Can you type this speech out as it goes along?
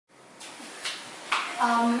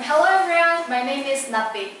Hello everyone, my name is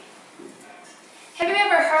Nati. Have you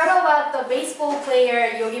ever heard about the baseball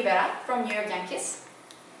player Yogi Berra from New York Yankees?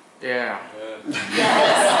 Yeah.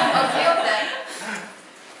 Yes, a few of them.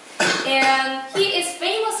 And he is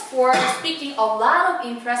famous for speaking a lot of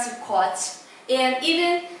impressive quotes, and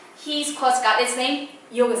even his quotes got its name,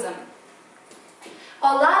 Yogism.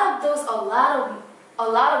 A lot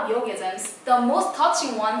of yogisms. The most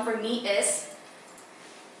touching one for me is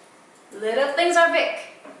little things are big.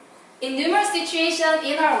 In numerous situations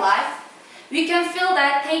in our life, we can feel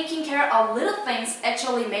that taking care of little things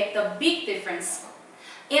actually make the big difference.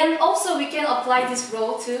 And also we can apply this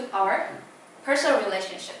rule to our personal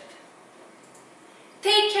relationship.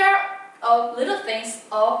 Take care of little things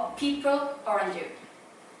of people around you.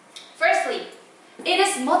 Firstly, it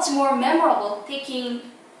is much more memorable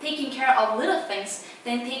taking care of little things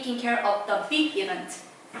than taking care of the big event.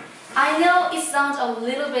 I know it sounds a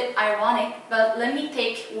little bit ironic, but let me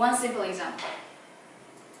take one simple example.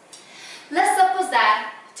 Let's suppose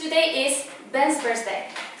that today is Ben's birthday.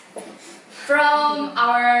 From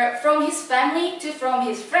his family to from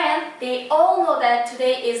his friend, they all know that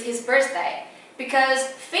today is his birthday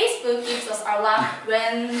because Facebook gives us our alarm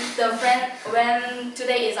when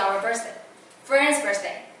today is our friend's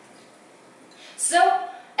birthday. So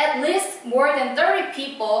at least more than 30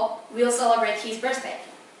 people will celebrate his birthday.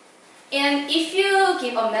 And if you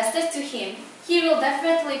give a message to him, he will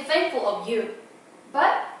definitely be thankful of you.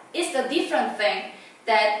 But it's the different thing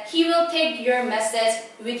that he will take your message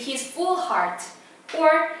with his full heart,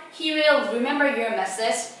 or he will remember your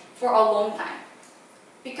message for a long time.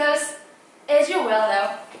 Because, as you well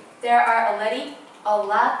know, there are already a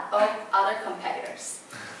lot of other competitors.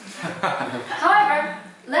 However,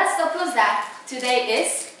 let's suppose that today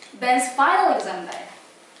is Ben's final exam day.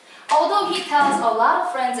 Although he tells a lot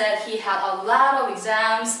of friends that he had a lot of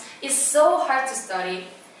exams, it's so hard to study,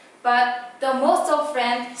 but the most of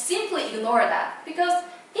friends simply ignore that because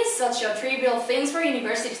it's such a trivial thing for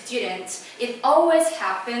university students. It always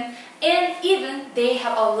happens, and even they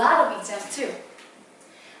have a lot of exams too.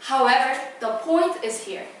 However, the point is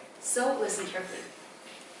here, so listen carefully.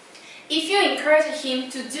 If you encourage him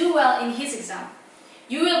to do well in his exam,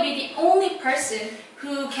 you will be the only person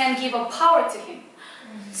who can give a power to him.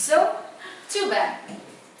 So, too bad. He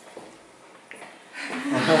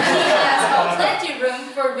has plenty of room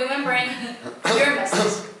for remembering your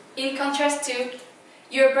message, in contrast to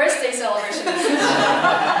your birthday celebration message.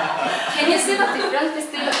 Can you see the difference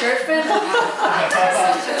between the girlfriend?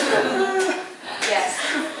 Yes.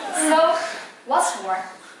 So, what's more,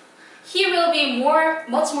 he will be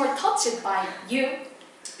much more touched by you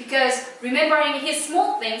because remembering his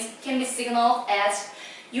small things can be signaled as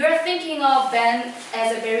you are thinking of Ben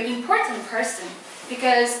as a very important person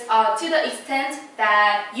because to the extent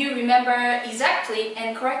that you remember exactly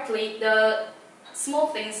and correctly the small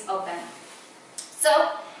things of Ben.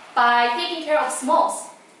 So, by taking care of smalls,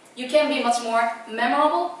 you can be much more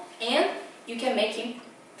memorable and you can make him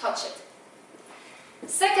touch it.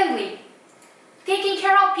 Secondly, taking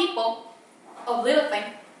care of people, of little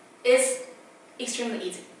things, is extremely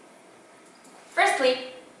easy.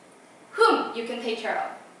 Firstly, whom you can take care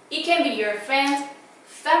of. It can be your friends,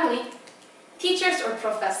 family, teachers or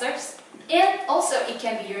professors, and also it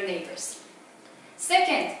can be your neighbors.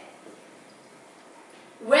 Second,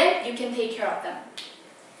 when you can take care of them.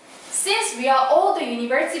 Since we are all the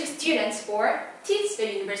university students or teach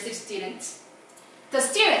the university students, the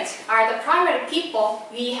students are the primary people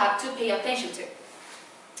we have to pay attention to.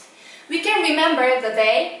 We can remember the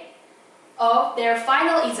day of their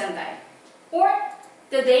final exam day, or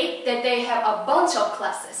the day that they have a bunch of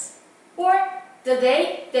classes, or the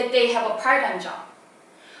day that they have a part-time job.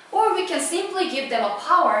 Or we can simply give them a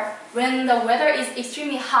power when the weather is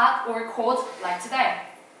extremely hot or cold like today.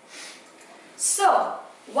 So,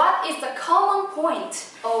 what is the common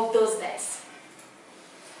point of those days?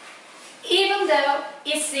 Even though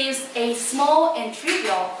it seems a small and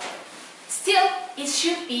trivial, still it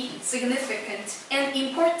should be significant and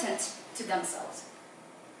important to themselves.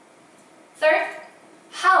 Third,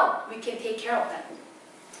 how we can take care of them.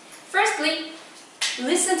 Firstly,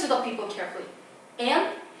 listen to the people carefully. And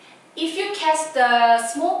if you catch the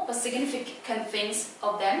small but significant things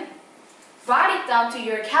of them, write it down to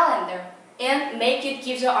your calendar and make it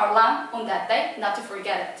give you an alarm on that day, not to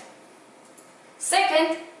forget it.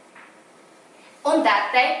 Second, on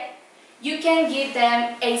that day, you can give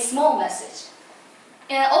them a small message.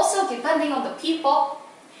 And also, depending on the people,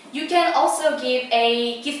 you can also give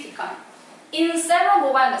a gifticon. In several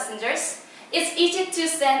mobile messengers, it's easy to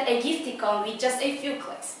send a gifticon with just a few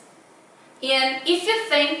clicks. And if you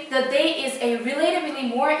think the day is a relatively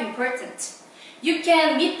more important, You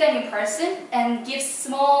can meet them in person and give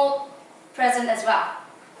small present as well.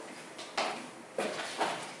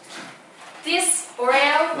 This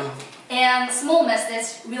Oreo and small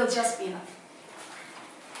message will just be enough.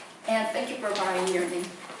 And thank you for borrowing your name.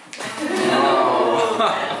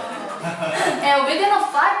 And within a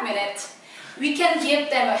 5 minutes, we can give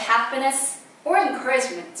them a happiness or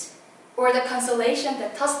encouragement or the consolation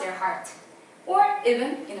that touches their heart or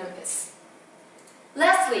even inner peace.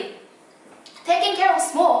 Lastly, taking care of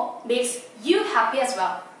small makes you happy as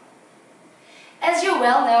well. As you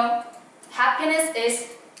well know, happiness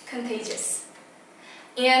is contagious.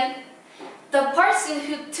 And the person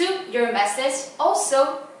who took your message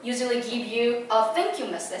also usually give you a thank you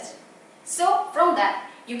message. So from that,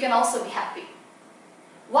 you can also be happy.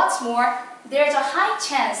 What's more, there's a high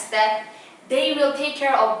chance that they will take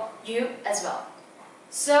care of you as well.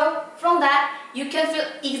 So from that, you can feel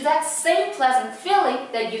exact same pleasant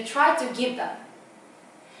feeling that you try to give them.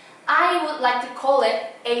 I would like to call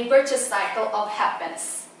it a virtuous cycle of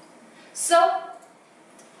happiness. So,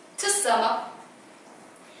 to sum up,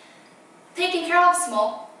 taking care of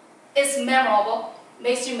small is memorable,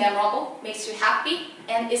 makes you happy,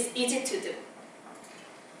 and is easy to do.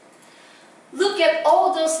 Look at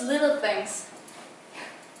all those little things.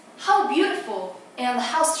 How beautiful and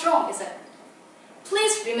how strong is it?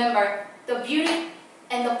 Please remember the beauty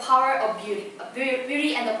and the power of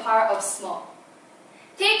beauty and the power of small.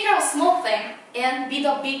 Take care of small things and be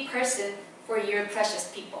the big person for your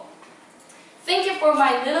precious people. Thank you for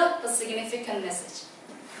my little but significant message.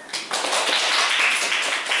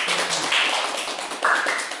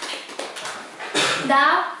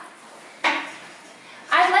 Now,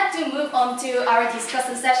 I'd like to move on to our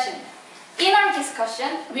discussion session. In our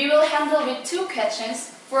discussion, we will handle with 2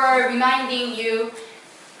 questions for reminding you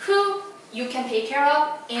who you can take care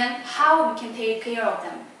of and how you can take care of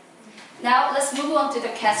them. Now, let's move on to the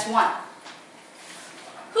question 1.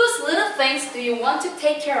 Whose little things do you want to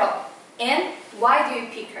take care of and why do you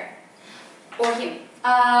pick her or him?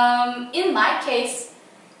 In my case,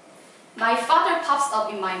 my father pops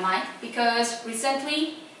up in my mind because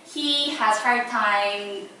recently he has hard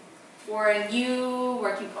time for a new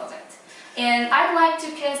working project. And I'd like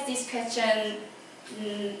to cast this question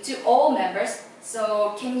to all members.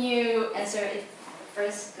 So can you answer it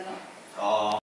first?